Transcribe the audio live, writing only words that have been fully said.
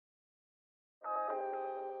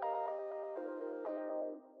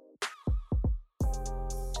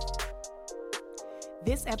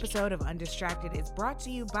This episode of Undistracted is brought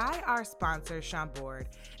to you by our sponsor, Chambord,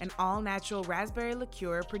 an all-natural raspberry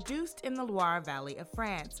liqueur produced in the Loire Valley of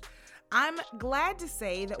France. I'm glad to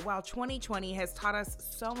say that while 2020 has taught us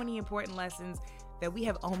so many important lessons, that we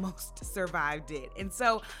have almost survived it. And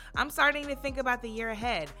so I'm starting to think about the year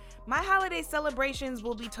ahead. My holiday celebrations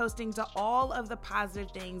will be toasting to all of the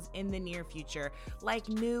positive things in the near future, like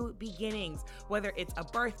new beginnings, whether it's a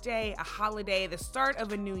birthday, a holiday, the start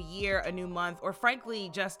of a new year, a new month, or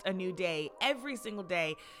frankly, just a new day. Every single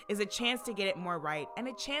day is a chance to get it more right and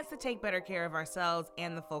a chance to take better care of ourselves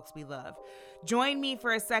and the folks we love. Join me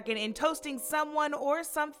for a second in toasting someone or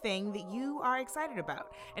something that you are excited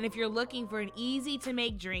about. And if you're looking for an easy to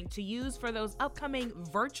make drink to use for those upcoming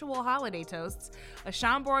virtual holiday toasts, a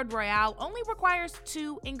Chambord Royale only requires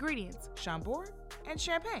 2 ingredients, Chambord and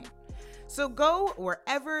champagne. So go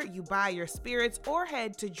wherever you buy your spirits or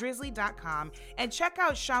head to drizzly.com and check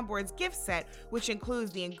out Chambord's gift set, which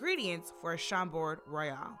includes the ingredients for a Chambord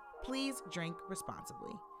Royale. Please drink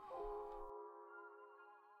responsibly.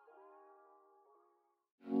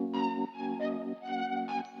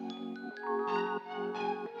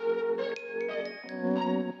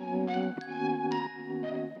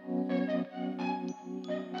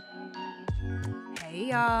 Hey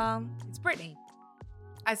y'all, it's Brittany.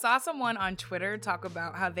 I saw someone on Twitter talk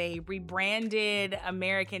about how they rebranded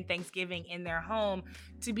American Thanksgiving in their home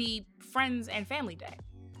to be Friends and Family Day.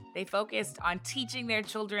 They focused on teaching their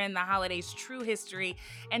children the holiday's true history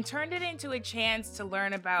and turned it into a chance to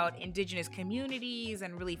learn about indigenous communities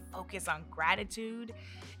and really focus on gratitude.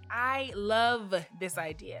 I love this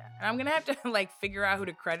idea, and I'm gonna have to figure out who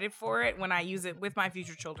to credit for it when I use it with my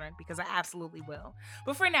future children, because I absolutely will.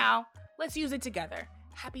 But for now, let's use it together.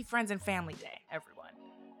 Happy Friends and Family Day, everyone.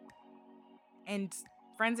 And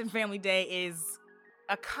Friends and Family Day is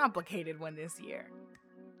a complicated one this year.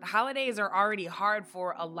 The holidays are already hard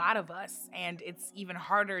for a lot of us, and it's even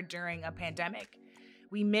harder during a pandemic.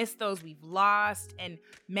 We miss those we've lost, and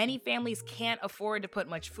many families can't afford to put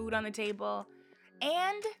much food on the table.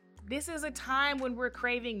 And this is a time when we're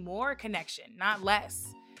craving more connection, not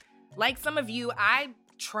less. Like some of you, I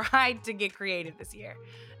tried to get creative this year.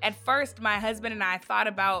 At first, my husband and I thought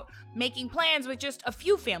about making plans with just a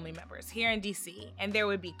few family members here in DC, and there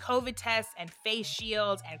would be COVID tests and face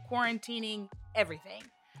shields and quarantining, everything.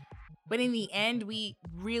 But in the end, we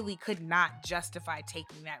really could not justify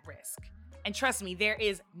taking that risk. And trust me, there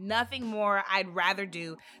is nothing more I'd rather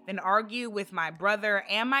do than argue with my brother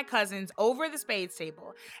and my cousins over the spades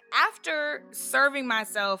table after serving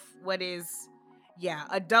myself what is,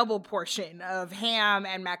 a double portion of ham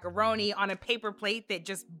and macaroni on a paper plate that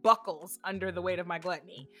just buckles under the weight of my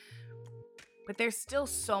gluttony. But there's still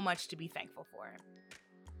so much to be thankful for.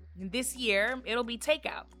 And this year, it'll be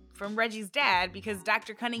takeout from Reggie's dad, because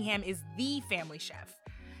Dr. Cunningham is the family chef.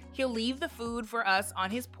 He'll leave the food for us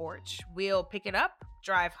on his porch. We'll pick it up,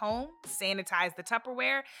 drive home, sanitize the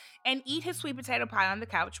Tupperware, and eat his sweet potato pie on the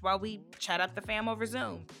couch while we chat up the fam over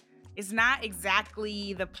Zoom. It's not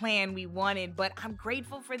exactly the plan we wanted, but I'm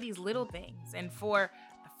grateful for these little things and for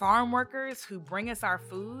the farm workers who bring us our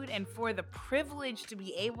food and for the privilege to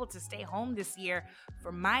be able to stay home this year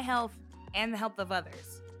for my health and the health of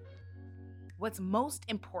others. What's most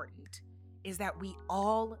important is that we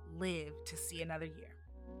all live to see another year.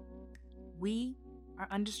 We are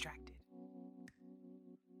undistracted.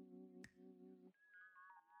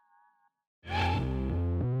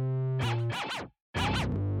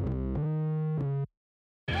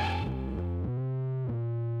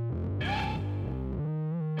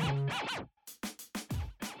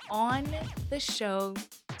 On the show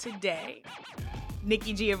today,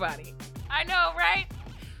 Nikki Giovanni. I know, right?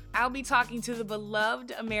 I'll be talking to the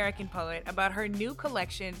beloved American poet about her new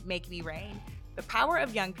collection, Make Me Rain, the power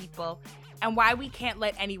of young people, and why we can't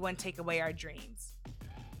let anyone take away our dreams.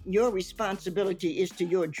 Your responsibility is to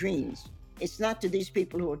your dreams. It's not to these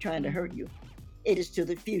people who are trying to hurt you. It is to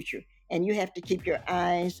the future, and you have to keep your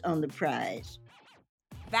eyes on the prize.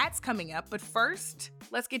 That's coming up, but first,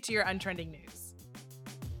 let's get to your untrending news.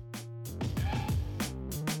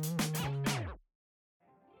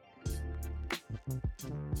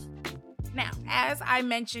 Now, as I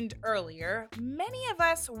mentioned earlier, many of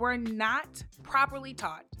us were not properly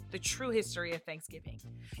taught the true history of Thanksgiving.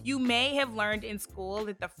 You may have learned in school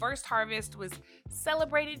that the first harvest was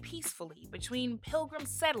celebrated peacefully between Pilgrim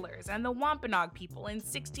settlers and the Wampanoag people in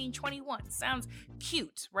 1621. Sounds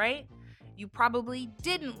cute, right? You probably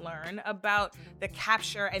didn't learn about the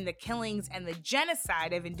capture and the killings and the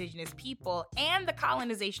genocide of indigenous people and the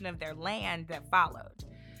colonization of their land that followed.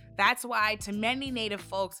 That's why, to many Native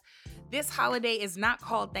folks, this holiday is not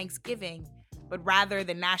called Thanksgiving, but rather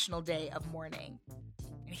the National Day of Mourning.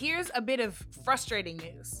 And here's a bit of frustrating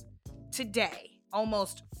news. Today,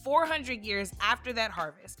 almost 400 years after that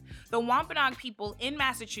harvest, the Wampanoag people in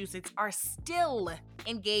Massachusetts are still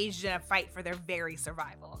engaged in a fight for their very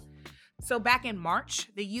survival. So back in March,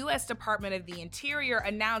 the U.S. Department of the Interior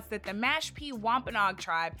announced that the Mashpee Wampanoag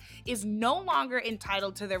tribe is no longer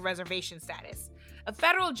entitled to their reservation status. A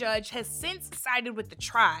federal judge has since sided with the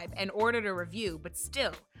tribe and ordered a review, but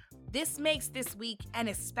still, this makes this week an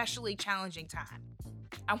especially challenging time.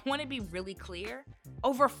 I want to be really clear.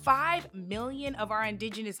 Over 5 million of our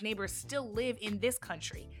indigenous neighbors still live in this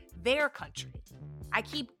country, their country. I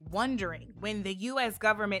keep wondering when the U.S.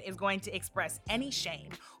 government is going to express any shame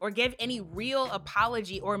or give any real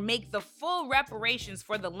apology or make the full reparations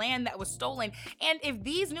for the land that was stolen. And if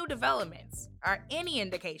these new developments are any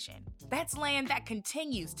indication, that's land that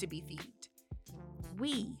continues to be thieved.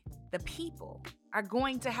 We, the people, are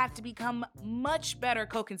going to have to become much better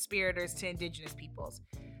co-conspirators to indigenous peoples.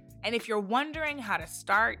 And if you're wondering how to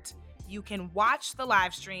start, you can watch the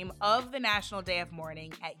live stream of the National Day of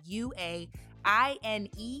Mourning at UAINE.org.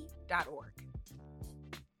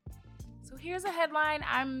 So here's a headline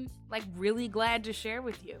I'm really glad to share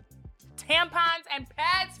with you. Tampons and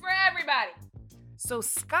pads for everybody. So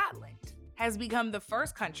Scotland has become the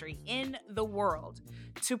first country in the world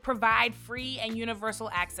to provide free and universal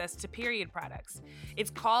access to period products.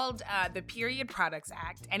 It's called the Period Products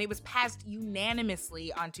Act, and it was passed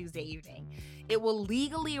unanimously on Tuesday evening. It will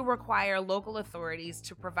legally require local authorities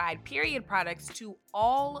to provide period products to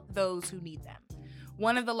all those who need them.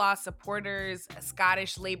 One of the law's supporters, a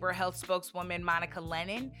Scottish Labour Health spokeswoman, Monica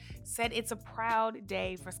Lennon, said it's a proud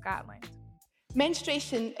day for Scotland.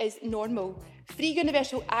 Menstruation is normal. Free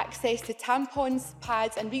universal access to tampons,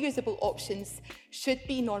 pads and reusable options should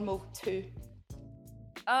be normal too.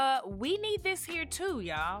 We need this here too,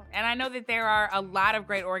 y'all. And I know that there are a lot of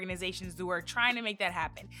great organizations who are trying to make that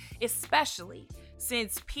happen, especially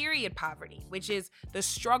since period poverty, which is the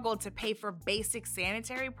struggle to pay for basic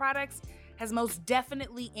sanitary products, has most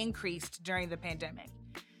definitely increased during the pandemic.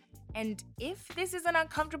 And if this is an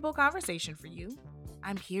uncomfortable conversation for you,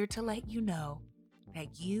 I'm here to let you know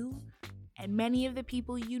that you and many of the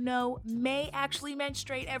people you know may actually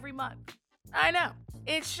menstruate every month. I know,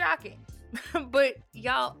 it's shocking. But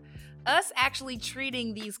y'all, us actually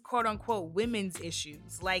treating these quote-unquote women's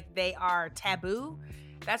issues like they are taboo,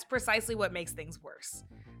 that's precisely what makes things worse.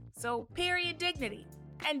 So period dignity,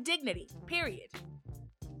 and dignity, period.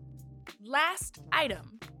 Last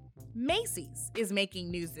item. Macy's is making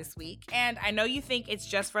news this week, and I know you think it's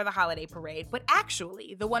just for the holiday parade, but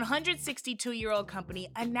actually, the 162-year-old company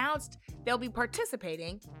announced they'll be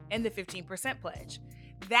participating in the 15% pledge.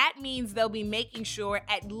 That means they'll be making sure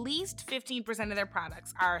at least 15% of their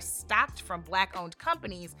products are stocked from Black-owned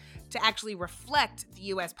companies to actually reflect the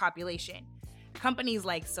U.S. population. Companies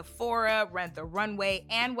like Sephora, Rent the Runway,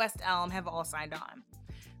 and West Elm have all signed on.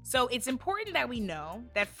 So it's important that we know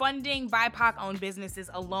that funding BIPOC-owned businesses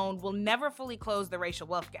alone will never fully close the racial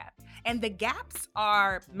wealth gap. And the gaps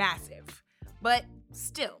are massive. But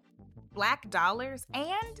still, Black dollars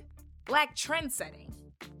and Black trendsetting,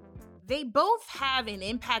 they both have an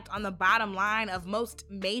impact on the bottom line of most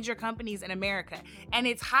major companies in America. And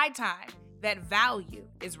it's high time that value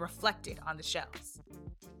is reflected on the shelves.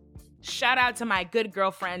 Shout out to my good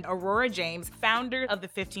girlfriend, Aurora James, founder of the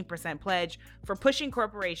 15% Pledge, for pushing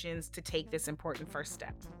corporations to take this important first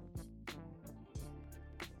step.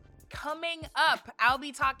 Coming up, I'll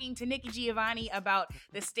be talking to Nikki Giovanni about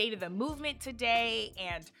the state of the movement today,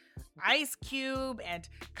 and Ice Cube, and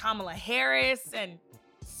Kamala Harris, and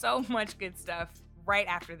so much good stuff right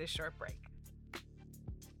after this short break.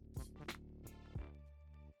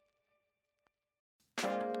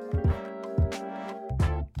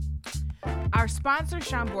 Our sponsor,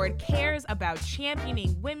 Chambord, cares about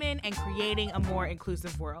championing women and creating a more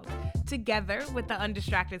inclusive world. Together with the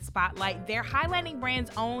Undistracted Spotlight, they're highlighting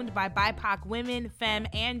brands owned by BIPOC women, femme,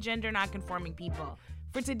 and gender nonconforming people.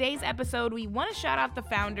 For today's episode, we want to shout out the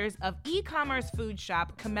founders of e-commerce food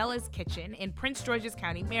shop Camella's Kitchen in Prince George's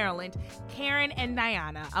County, Maryland, Karen and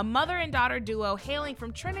Nyana, a mother and daughter duo hailing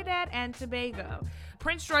from Trinidad and Tobago.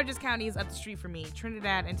 Prince George's County is up the street from me.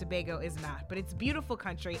 Trinidad and Tobago is not, but it's beautiful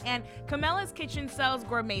country. And Camella's Kitchen sells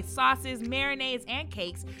gourmet sauces, marinades, and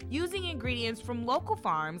cakes using ingredients from local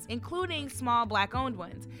farms, including small Black-owned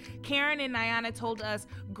ones. Karen and Nyana told us,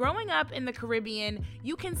 growing up in the Caribbean,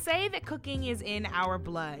 you can say that cooking is in our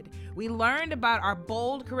blood. We learned about our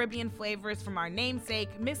bold Caribbean flavors from our namesake,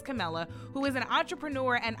 Miss Camilla, who is an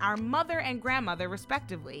entrepreneur and our mother and grandmother,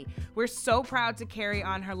 respectively. We're so proud to carry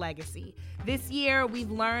on her legacy. This year, we've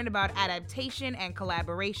learned about adaptation and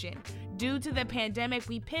collaboration. Due to the pandemic,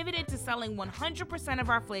 we pivoted to selling 100% of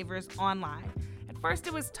our flavors online. At first,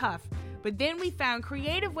 it was tough, but then we found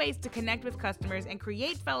creative ways to connect with customers and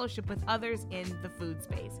create fellowship with others in the food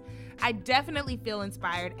space. I definitely feel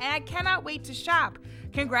inspired, and I cannot wait to shop.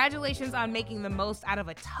 Congratulations on making the most out of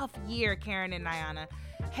a tough year, Karen and Nyana.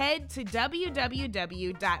 Head to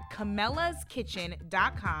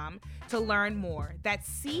www.camelaskitchen.com to learn more. That's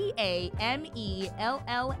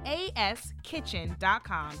CAMELLAS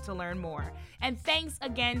kitchen.com to learn more. And thanks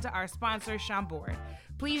again to our sponsor, Chambord.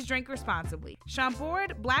 Please drink responsibly.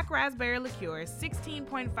 Chambord Black Raspberry Liqueur,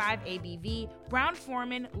 16.5 ABV,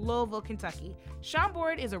 Brown-Forman, Louisville, Kentucky.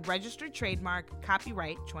 Chambord is a registered trademark,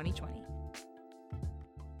 copyright 2020.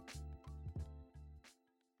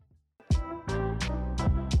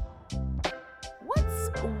 What's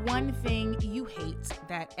one thing you hate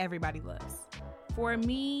that everybody loves? For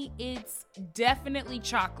me, it's definitely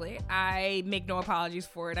chocolate. I make no apologies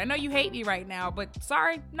for it. I know you hate me right now, but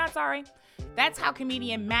sorry, not sorry. That's how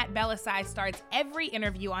comedian Matt Bellassai starts every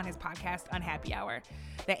interview on his podcast, Unhappy Hour.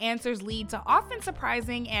 The answers lead to often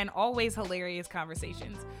surprising and always hilarious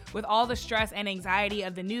conversations. With all the stress and anxiety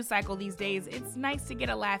of the news cycle these days, it's nice to get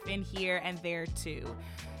a laugh in here and there too.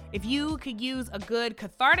 If you could use a good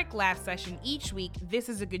cathartic laugh session each week, this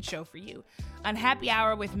is a good show for you. Unhappy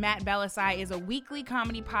Hour with Matt Bellassai is a weekly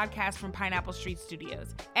comedy podcast from Pineapple Street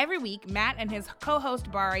Studios. Every week, Matt and his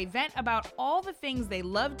co-host Bari vent about all the things they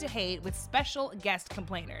love to hate with special guest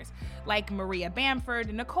complainers, like Maria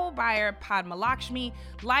Bamford, Nicole Byer, Padma Lakshmi,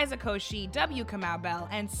 Liza Koshy, W. Kamau Bell,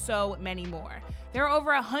 and so many more. There are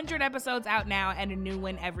over 100 episodes out now and a new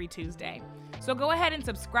one every Tuesday. So go ahead and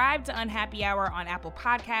subscribe to Unhappy Hour on Apple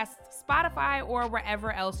Podcasts, Spotify, or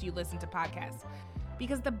wherever else you listen to podcasts.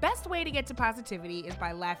 Because the best way to get to positivity is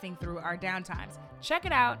by laughing through our downtimes. Check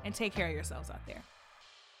it out and take care of yourselves out there.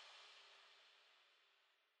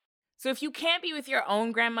 So if you can't be with your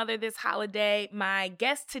own grandmother this holiday, my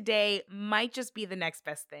guest today might just be the next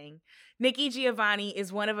best thing. Nikki Giovanni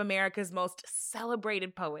is one of America's most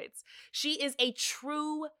celebrated poets. She is a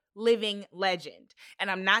true living legend.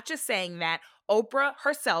 And I'm not just saying that. Oprah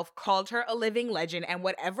herself called her a living legend, and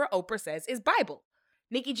whatever Oprah says is Bible.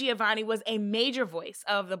 Nikki Giovanni was a major voice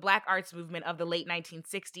of the Black arts movement of the late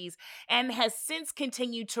 1960s and has since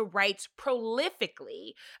continued to write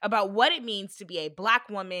prolifically about what it means to be a Black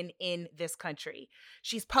woman in this country.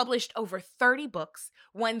 She's published over 30 books,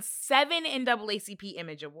 won 7 NAACP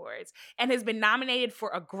Image Awards, and has been nominated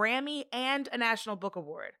for a Grammy and a National Book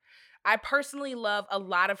Award. I personally love a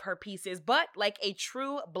lot of her pieces, but like a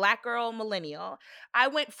true Black girl millennial, I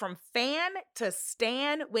went from fan to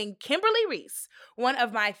stan when Kimberly Reese, one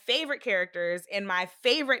of my favorite characters in my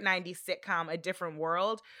favorite 90s sitcom, A Different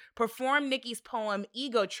World, performed Nikki's poem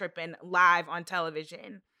Ego Trippin' live on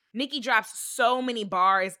television. Nikki drops so many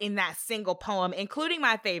bars in that single poem, including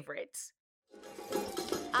my favorite.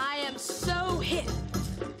 I am so hip,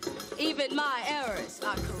 even my errors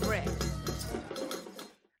are correct.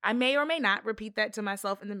 I may or may not repeat that to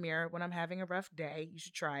myself in the mirror when I'm having a rough day. You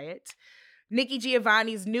should try it. Nikki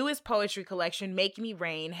Giovanni's newest poetry collection, Make Me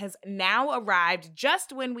Rain, has now arrived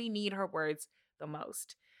just when we need her words the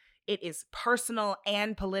most. It is personal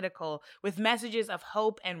and political, with messages of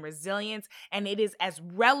hope and resilience, and it is as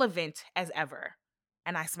relevant as ever.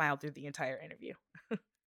 And I smiled through the entire interview.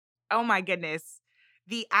 Oh my goodness.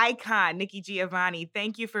 The icon, Nikki Giovanni,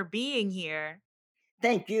 thank you for being here.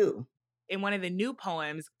 Thank you. In one of the new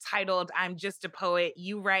poems titled I'm Just a Poet,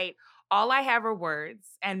 you write, all I have are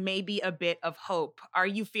words and maybe a bit of hope. Are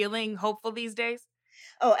you feeling hopeful these days?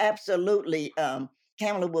 Oh, absolutely.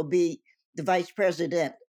 Kamala will be the vice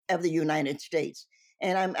president of the United States.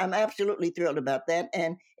 And I'm absolutely thrilled about that.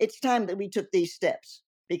 And it's time that we took these steps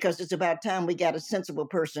because it's about time we got a sensible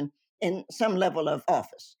person in some level of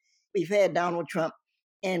office. We've had Donald Trump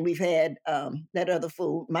and we've had that other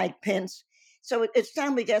fool, Mike Pence. So it's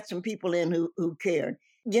time we got some people in who cared.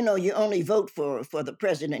 You know, you only vote for the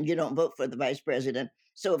president. You don't vote for the vice president.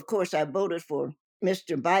 So, of course, I voted for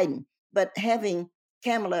Mr. Biden. But having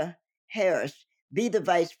Kamala Harris be the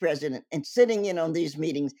vice president and sitting in on these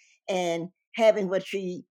meetings and having what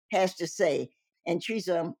she has to say, and she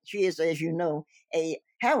is, as you know, a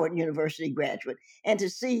Howard University graduate. And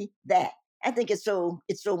to see that, I think it's so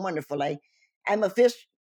wonderful. I'm a Fisk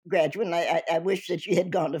graduate, and I wish that she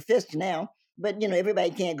had gone to Fisk now. But, you know, everybody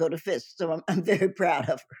can't go to Fisk, so I'm very proud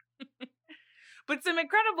of her. But some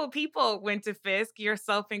incredible people went to Fisk,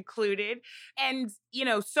 yourself included. And,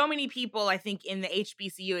 so many people, I think, in the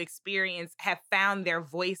HBCU experience have found their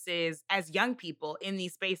voices as young people in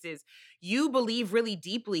these spaces. You believe really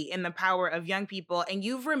deeply in the power of young people, and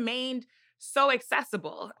you've remained so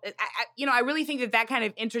accessible. I really think that kind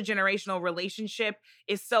of intergenerational relationship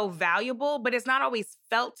is so valuable, but it's not always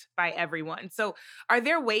felt by everyone. So, are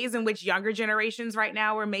there ways in which younger generations right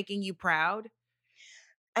now are making you proud?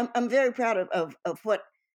 I'm very proud of what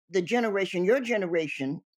your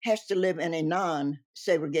generation has to live in a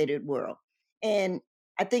non-segregated world. And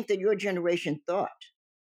I think that your generation thought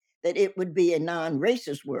that it would be a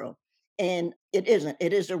non-racist world. And it isn't.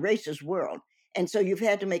 It is a racist world. And so you've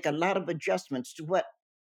had to make a lot of adjustments to what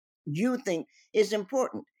you think is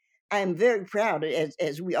important. I am very proud,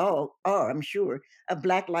 as we all are, I'm sure, of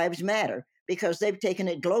Black Lives Matter because they've taken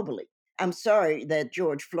it globally. I'm sorry that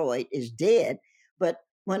George Floyd is dead, but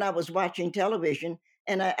when I was watching television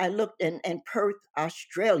and I looked in Perth,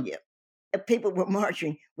 Australia, people were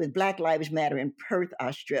marching with Black Lives Matter in Perth,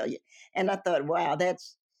 Australia. And I thought, wow,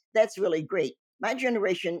 that's really great. My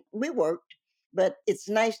generation, we worked, but it's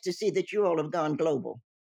nice to see that you all have gone global.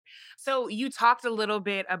 So you talked a little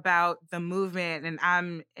bit about the movement, and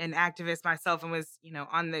I'm an activist myself and was,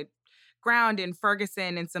 on the ground in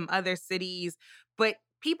Ferguson and some other cities. But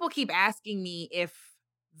people keep asking me if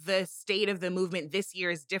the state of the movement this year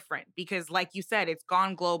is different because, like you said, it's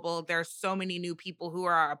gone global. There are so many new people who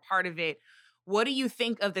are a part of it. What do you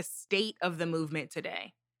think of the state of the movement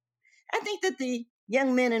today? I think that the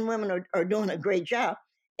young men and women are doing a great job.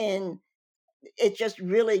 And it's just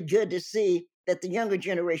really good to see that the younger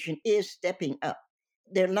generation is stepping up.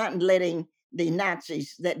 They're not letting the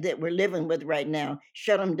Nazis that we're living with right now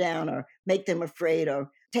shut them down or make them afraid or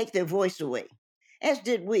take their voice away, as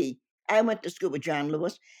did we. I went to school with John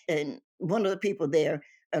Lewis, and one of the people there,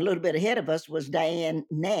 a little bit ahead of us, was Diane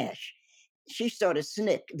Nash. She started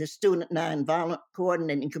SNCC, the Student Nonviolent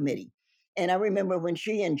Coordinating Committee. And I remember when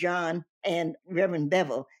she and John and Reverend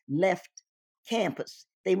Bevel left campus,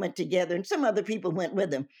 they went together, and some other people went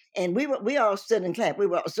with them. And we all stood and clapped. We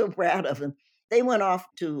were all so proud of them. They went off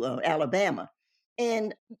to Alabama.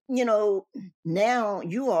 And, now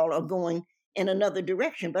you all are going in another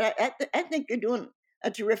direction. But I think you're doing a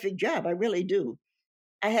terrific job. I really do.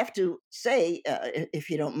 I have to say, if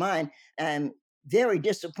you don't mind, I'm very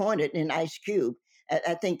disappointed in Ice Cube.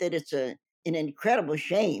 I think that it's an incredible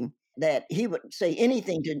shame that he would say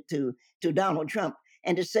anything to Donald Trump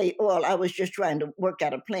and to say, "Oh, well, I was just trying to work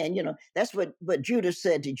out a plan." That's what Judas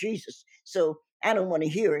said to Jesus. So I don't want to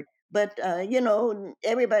hear it. But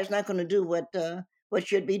everybody's not going to do what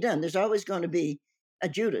should be done. There's always going to be a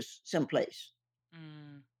Judas someplace.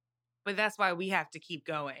 But that's why we have to keep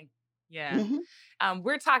going. Yeah. Mm-hmm.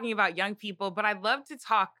 We're talking about young people, but I'd love to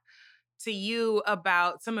talk to you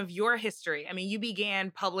about some of your history. I mean, you began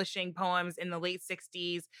publishing poems in the late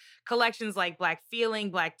 60s, collections like Black Feeling,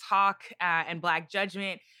 Black Talk, and Black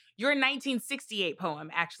Judgment. Your 1968 poem,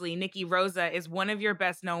 actually, Nikki Rosa, is one of your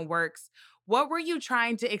best known works. What were you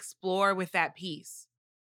trying to explore with that piece?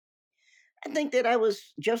 I think that I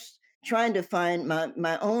was just trying to find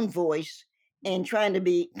my own voice and trying to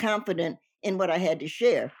be confident in what I had to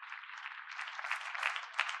share.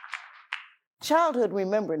 Childhood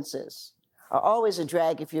remembrances are always a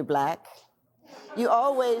drag if you're Black. You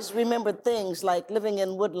always remember things like living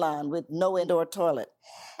in Woodlawn with no indoor toilet.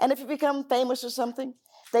 And if you become famous or something,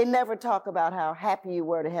 they never talk about how happy you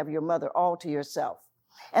were to have your mother all to yourself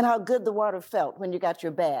and how good the water felt when you got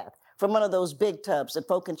your bath from one of those big tubs that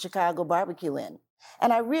folk in Chicago barbecue in.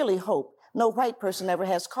 And I really hope no white person ever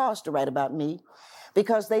has cause to write about me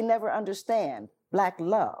because they never understand Black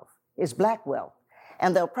love is Black wealth.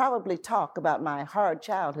 And they'll probably talk about my hard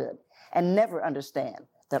childhood and never understand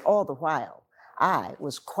that all the while I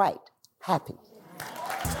was quite happy.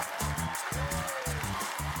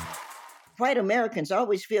 White Americans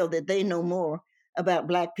always feel that they know more about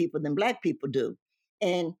Black people than Black people do.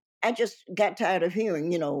 And I just got tired of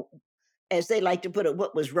hearing, as they like to put it,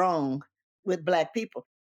 what was wrong with Black people.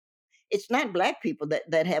 It's not Black people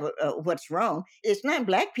that have what's wrong. It's not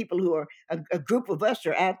Black people who are, a group of us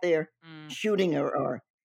are out there shooting or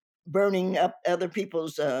burning up other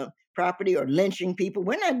people's property or lynching people.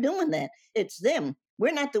 We're not doing that. It's them.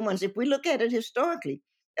 We're not the ones. If we look at it historically,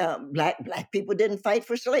 Black people didn't fight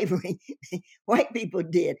for slavery. White people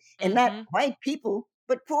did. And not white people,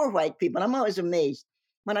 but poor white people. I'm always amazed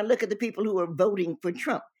when I look at the people who are voting for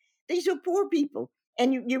Trump. These are poor people.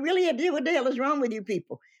 And you really have to deal with what the hell is wrong with you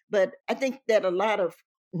people. But I think that a lot of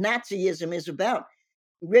Nazism is about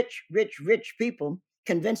rich people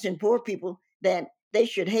convincing poor people that they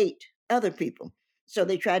should hate other people. So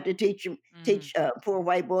they tried to teach poor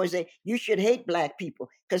white boys that you should hate black people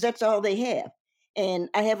because that's all they have. And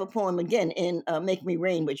I have a poem again in Make Me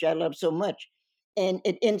Rain, which I love so much. And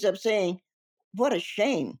it ends up saying, what a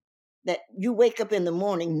shame that you wake up in the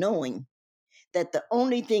morning knowing that the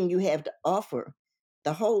only thing you have to offer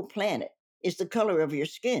the whole planet is the color of your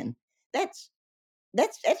skin. That's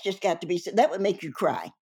that's just got to be said. That would make you cry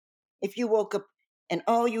if you woke up and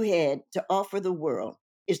all you had to offer the world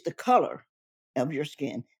is the color of your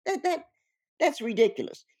skin. That's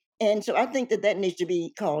ridiculous. And so I think that that needs to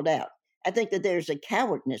be called out. I think that there's a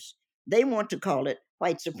cowardness. They want to call it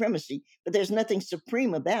white supremacy, but there's nothing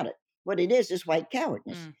supreme about it. What it is white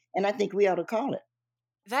cowardness. And I think we ought to call it.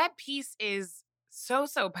 That piece is so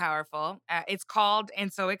powerful. It's called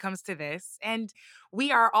And So It Comes to This. And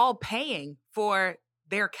we are all paying for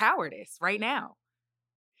their cowardice right now.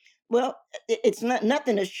 Well, it's not,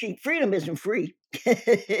 nothing is cheap. Freedom isn't free,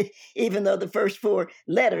 even though the first four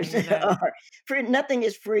letters are free. Nothing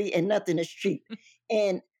is free and nothing is cheap.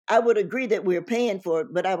 And I would agree that we're paying for it,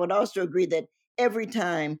 but I would also agree that every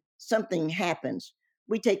time something happens,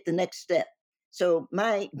 we take the next step. So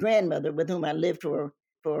my grandmother, with whom I lived for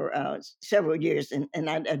several years, and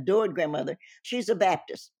I adored grandmother, she's a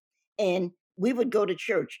Baptist. And we would go to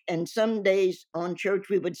church, and some days on church,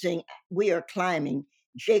 we would sing, "We are climbing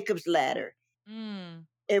Jacob's ladder."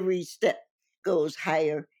 Every step goes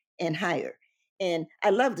higher and higher. And I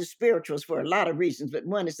love the spirituals for a lot of reasons, but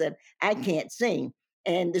one is that I can't sing.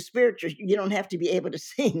 And the spirituals, you don't have to be able to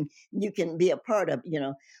sing. You can be a part of,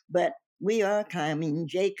 but we are climbing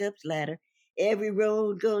Jacob's ladder. Every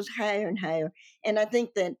road goes higher and higher. And I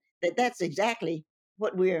think that's exactly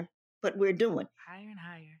what we're doing. Higher and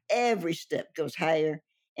higher. Every step goes higher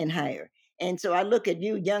and higher. And so I look at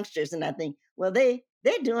you youngsters and I think, well, they're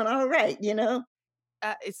doing all right.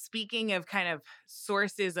 Speaking of kind of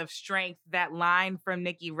sources of strength, that line from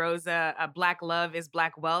Nikki Rosa, Black love is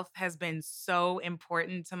Black wealth, has been so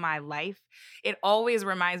important to my life. It always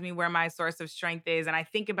reminds me where my source of strength is. And I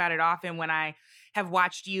think about it often when I have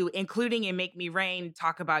watched you, including in Make Me Rain,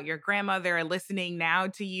 talk about your grandmother, and listening now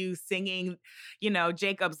to you singing,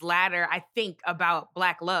 Jacob's Ladder. I think about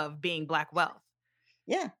Black love being Black wealth.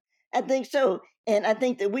 Yeah, I think so. And I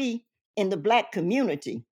think that we in the Black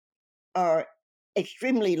community are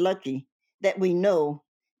extremely lucky that we know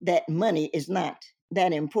that money is not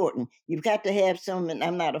that important. You've got to have some, and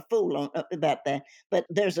I'm not a fool about that, but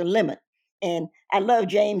there's a limit. And I love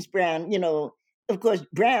James Brown. Of course,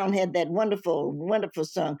 Brown had that wonderful, wonderful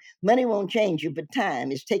song, "Money won't change you, but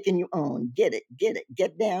time is taking you on. Get it,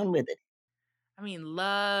 get down with it." I mean,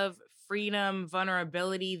 love, freedom,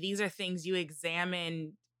 vulnerability, these are things you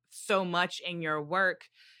examine so much in your work.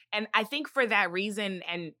 And I think for that reason,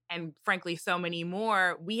 and frankly, so many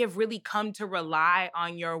more, we have really come to rely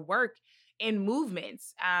on your work in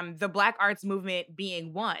movements, the Black arts movement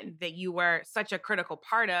being one that you were such a critical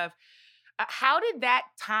part of. How did that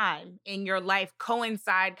time in your life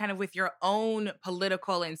coincide kind of with your own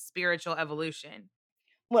political and spiritual evolution?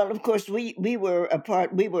 Well, of course, we were a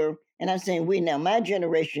part. We were, and I'm saying we now. My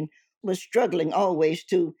generation was struggling always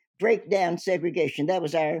to break down segregation. That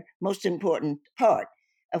was our most important part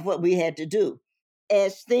of what we had to do.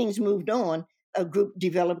 As things moved on, a group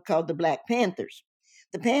developed called the Black Panthers.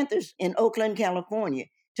 The Panthers in Oakland, California,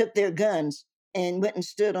 took their guns and went and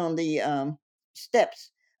stood on the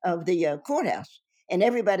steps of the courthouse, and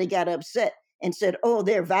everybody got upset and said, "Oh,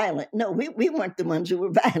 they're violent." No, we weren't the ones who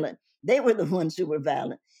were violent. They were the ones who were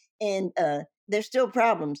violent. And there's still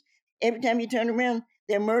problems. Every time you turn around,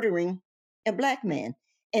 they're murdering a Black man.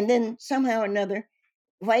 And then somehow or another,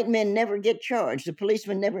 white men never get charged. The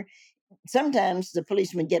policemen never, sometimes the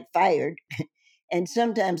policemen get fired, and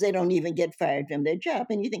sometimes they don't even get fired from their job.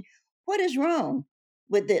 And you think, what is wrong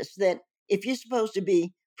with this? That if you're supposed to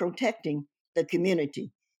be protecting the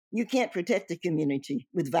community, you can't protect the community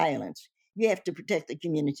with violence. You have to protect the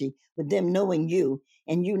community with them knowing you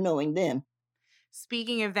and you knowing them.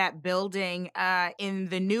 Speaking of that building, in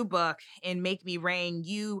the new book, in Make Me Rain,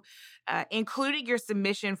 you included your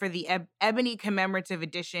submission for the Ebony Commemorative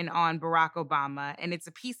Edition on Barack Obama. And it's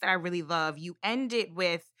a piece that I really love. You end it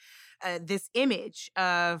with this image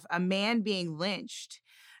of a man being lynched.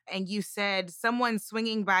 And you said, "Someone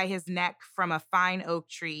swinging by his neck from a fine oak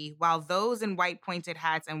tree, while those in white pointed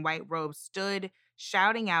hats and white robes stood,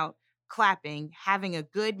 shouting out, clapping, having a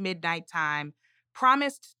good midnight time,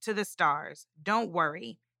 promised to the stars, don't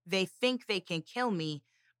worry, they think they can kill me,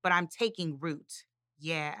 but I'm taking root.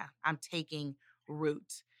 Yeah, I'm taking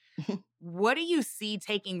root." What do you see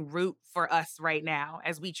taking root for us right now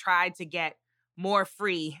as we try to get more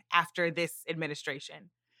free after this administration?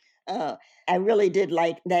 uh, I really did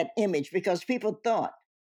like that image because people thought,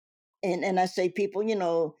 and I say people,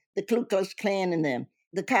 the Ku Klux Klan and them,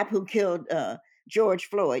 the cop who killed George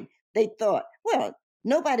Floyd, they thought, well,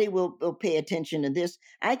 nobody will pay attention to this.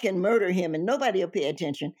 I can murder him and nobody will pay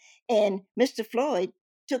attention. And Mr. Floyd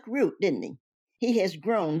took root, didn't he? He has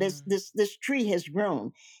grown. This tree has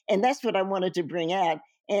grown, and that's what I wanted to bring out.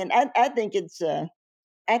 And I think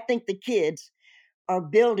I think the kids are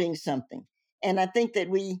building something, and I think that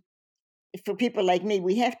for people like me,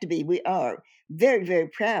 we are very, very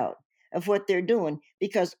proud of what they're doing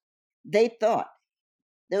because they thought,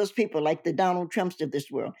 those people like the Donald Trumps of this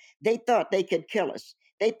world, they thought they could kill us.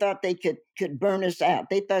 They thought they could burn us out.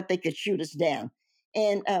 They thought they could shoot us down.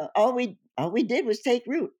 And all we did was take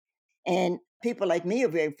root. And people like me are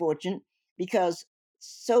very fortunate because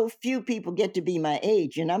so few people get to be my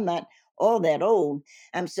age, and I'm not all that old.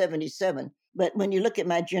 I'm 77. But when you look at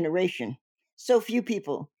my generation, so few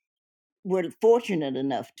people were fortunate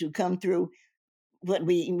enough to come through what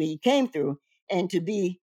we came through and to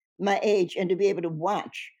be my age and to be able to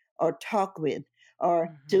watch or talk with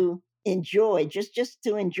or to enjoy, just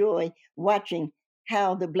to enjoy watching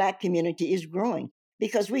how the Black community is growing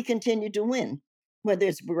because we continue to win, whether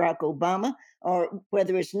it's Barack Obama or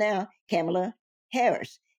whether it's now Kamala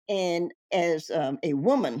Harris. And as a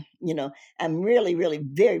woman, I'm really, really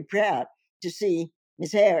very proud to see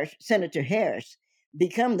Ms. Harris, Senator Harris,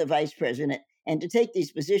 become the vice president and to take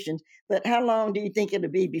these positions. But how long do you think it'll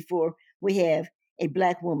be before we have a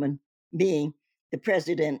Black woman being the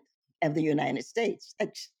president of the United States?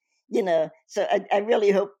 So I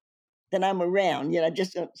really hope that I'm around.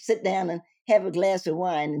 Just sit down and have a glass of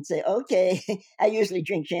wine and say, okay, I usually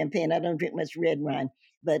drink champagne. I don't drink much red wine,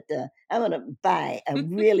 but I'm going to buy a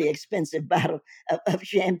really expensive bottle of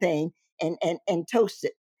champagne and toast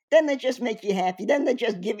it. Doesn't that just make you happy? Doesn't that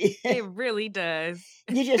just give you... It really does.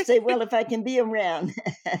 You just say, well, if I can be around.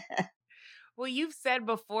 Well, you've said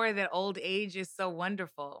before that old age is so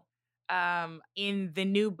wonderful. In the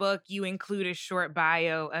new book, you include a short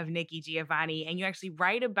bio of Nikki Giovanni, and you actually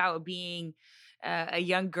write about being a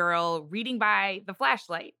young girl reading by the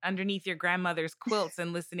flashlight underneath your grandmother's quilts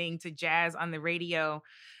and listening to jazz on the radio.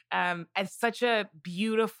 It's such a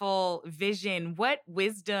beautiful vision. What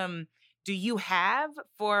wisdom do you have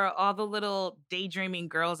for all the little daydreaming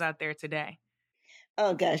girls out there today?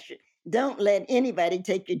 Oh gosh, don't let anybody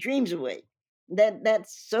take your dreams away.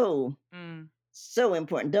 That's so so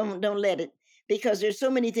important. Don't let it, because there's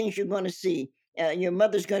so many things you're going to see. Your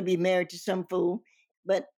mother's going to be married to some fool,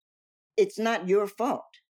 but it's not your fault.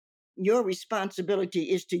 Your responsibility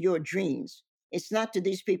is to your dreams. It's not to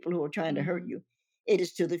these people who are trying to hurt you. It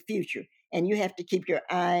is to the future, and you have to keep your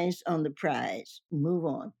eyes on the prize. Move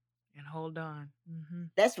on. And hold on.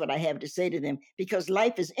 That's what I have to say to them, because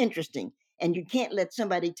life is interesting and you can't let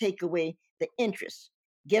somebody take away the interest.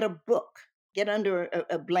 Get a book, get under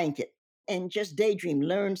a blanket and just daydream,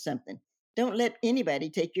 learn something. Don't let anybody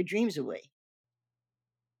take your dreams away.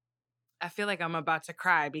 I feel like I'm about to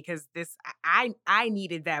cry because I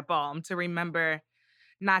needed that balm to remember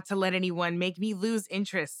not to let anyone make me lose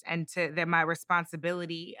interest and that my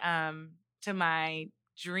responsibility to my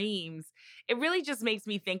dreams. It really just makes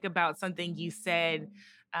me think about something you said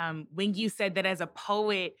when you said that as a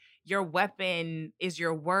poet, your weapon is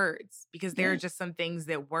your words, because there are just some things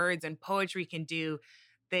that words and poetry can do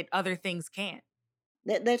that other things can't.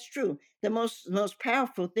 That's true. The most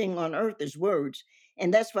powerful thing on earth is words,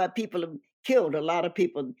 and that's why people have killed a lot of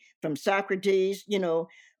people, from Socrates,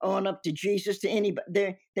 on up to Jesus, to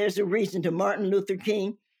anybody. There's a reason, to Martin Luther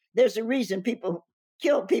King. There's a reason people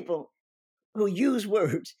kill people who use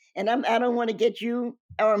words. And I don't want to get you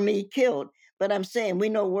or me killed, but I'm saying we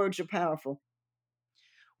know words are powerful.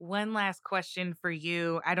 One last question for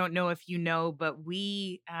you. I don't know if you know, but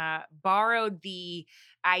we borrowed the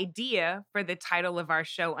idea for the title of our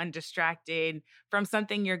show, Undistracted, from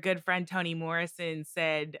something your good friend Toni Morrison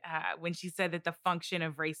said when she said that the function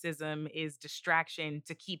of racism is distraction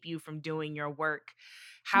to keep you from doing your work.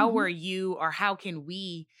 How are you, or how can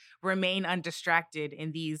we remain undistracted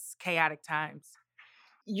in these chaotic times?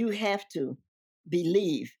 You have to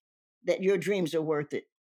believe that your dreams are worth it.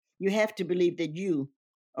 You have to believe that you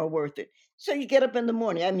are worth it. So you get up in the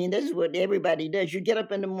morning. I mean, this is what everybody does. You get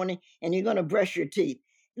up in the morning and you're going to brush your teeth.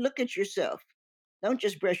 Look at yourself. Don't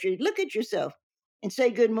just brush your teeth. Look at yourself and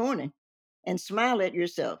say good morning and smile at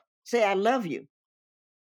yourself. Say, I love you.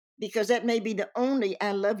 Because that may be the only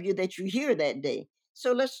I love you that you hear that day.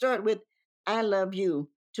 So let's start with I love you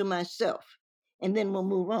to myself, and then we'll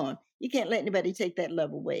move on. You can't let anybody take that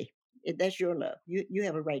love away. That's your love. You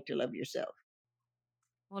have a right to love yourself.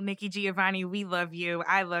 Well, Nikki Giovanni, we love you.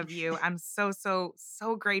 I love you. I'm so, so,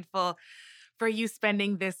 so grateful for you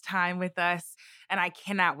spending this time with us. And I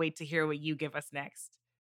cannot wait to hear what you give us next.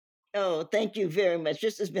 Oh, thank you very much.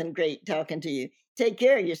 This has been great talking to you. Take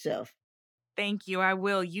care of yourself. Thank you. I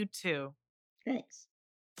will. You too. Thanks.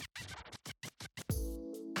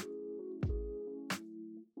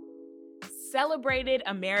 Celebrated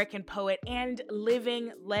American poet and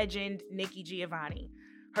living legend Nikki Giovanni.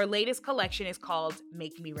 Her latest collection is called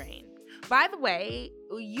Make Me Rain. By the way,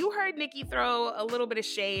 you heard Nikki throw a little bit of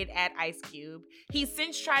shade at Ice Cube. He's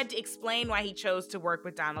since tried to explain why he chose to work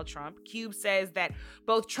with Donald Trump. Cube says that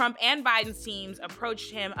both Trump and Biden's teams approached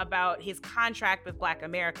him about his contract with Black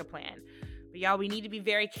America plan. But y'all, we need to be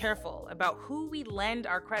very careful about who we lend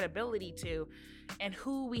our credibility to and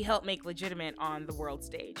who we help make legitimate on the world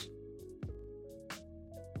stage.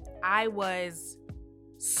 I was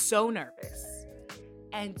so nervous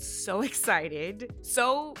and so excited,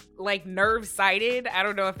 so nerve-sighted. I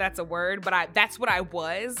don't know if that's a word, but that's what I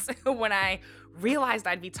was when I realized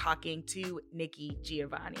I'd be talking to Nikki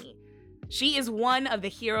Giovanni. She is one of the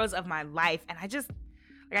heroes of my life, and I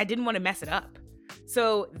didn't want to mess it up.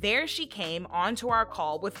 So there she came onto our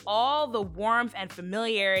call with all the warmth and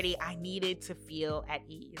familiarity I needed to feel at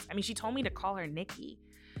ease. I mean, she told me to call her Nikki.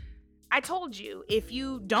 I told you, if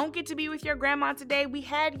you don't get to be with your grandma today, we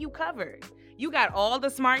had you covered. You got all the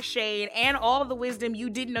smart shade and all the wisdom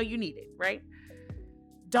you didn't know you needed, right?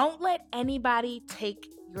 Don't let anybody take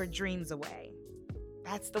your dreams away.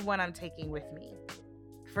 That's the one I'm taking with me.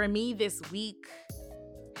 For me, this week,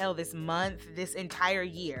 hell, this month, this entire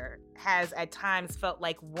year has at times felt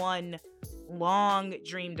like one long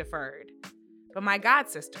dream deferred. But my god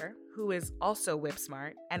sister, who is also whip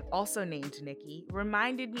smart and also named Nikki,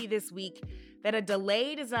 reminded me this week that a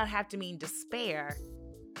delay does not have to mean despair.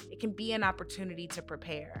 It can be an opportunity to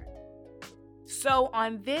prepare. So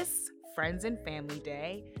on this Friends and Family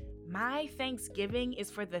Day, my Thanksgiving is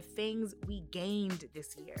for the things we gained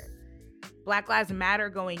this year. Black Lives Matter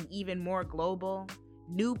going even more global,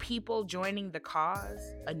 new people joining the cause,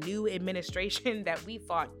 a new administration that we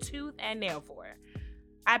fought tooth and nail for.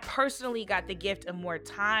 I personally got the gift of more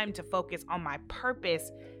time to focus on my purpose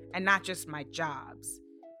and not just my jobs.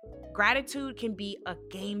 Gratitude can be a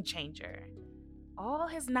game changer. All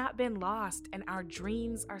has not been lost and our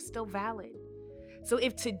dreams are still valid. So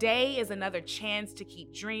if today is another chance to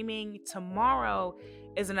keep dreaming, tomorrow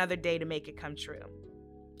is another day to make it come true.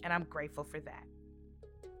 And I'm grateful for that.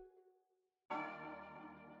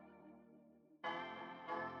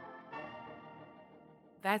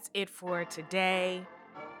 That's it for today,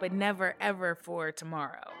 but never ever for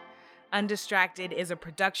tomorrow. Undistracted is a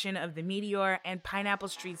production of The Meteor and Pineapple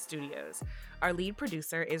Street Studios. Our lead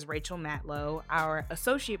producer is Rachel Matlow. Our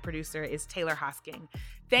associate producer is Taylor Hosking.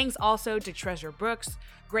 Thanks also to Treasure Brooks,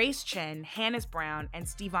 Grace Chen, Hannes Brown, and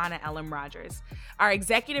Stevana Ellum Rogers. Our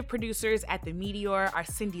executive producers at The Meteor are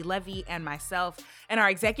Cindy Levy and myself, and our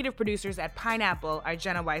executive producers at Pineapple are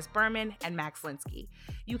Jenna Weiss-Berman and Max Linsky.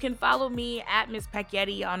 You can follow me at Ms.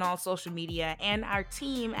 Pecchetti on all social media and our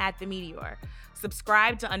team at The Meteor.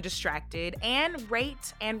 Subscribe to Undistracted and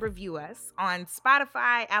rate and review us on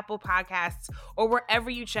Spotify, Apple Podcasts, or wherever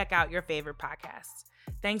you check out your favorite podcasts.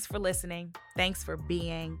 Thanks for listening. Thanks for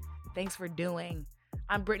being. Thanks for doing.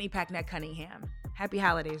 I'm Brittany Packnett Cunningham. Happy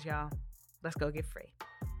holidays, y'all. Let's go get free.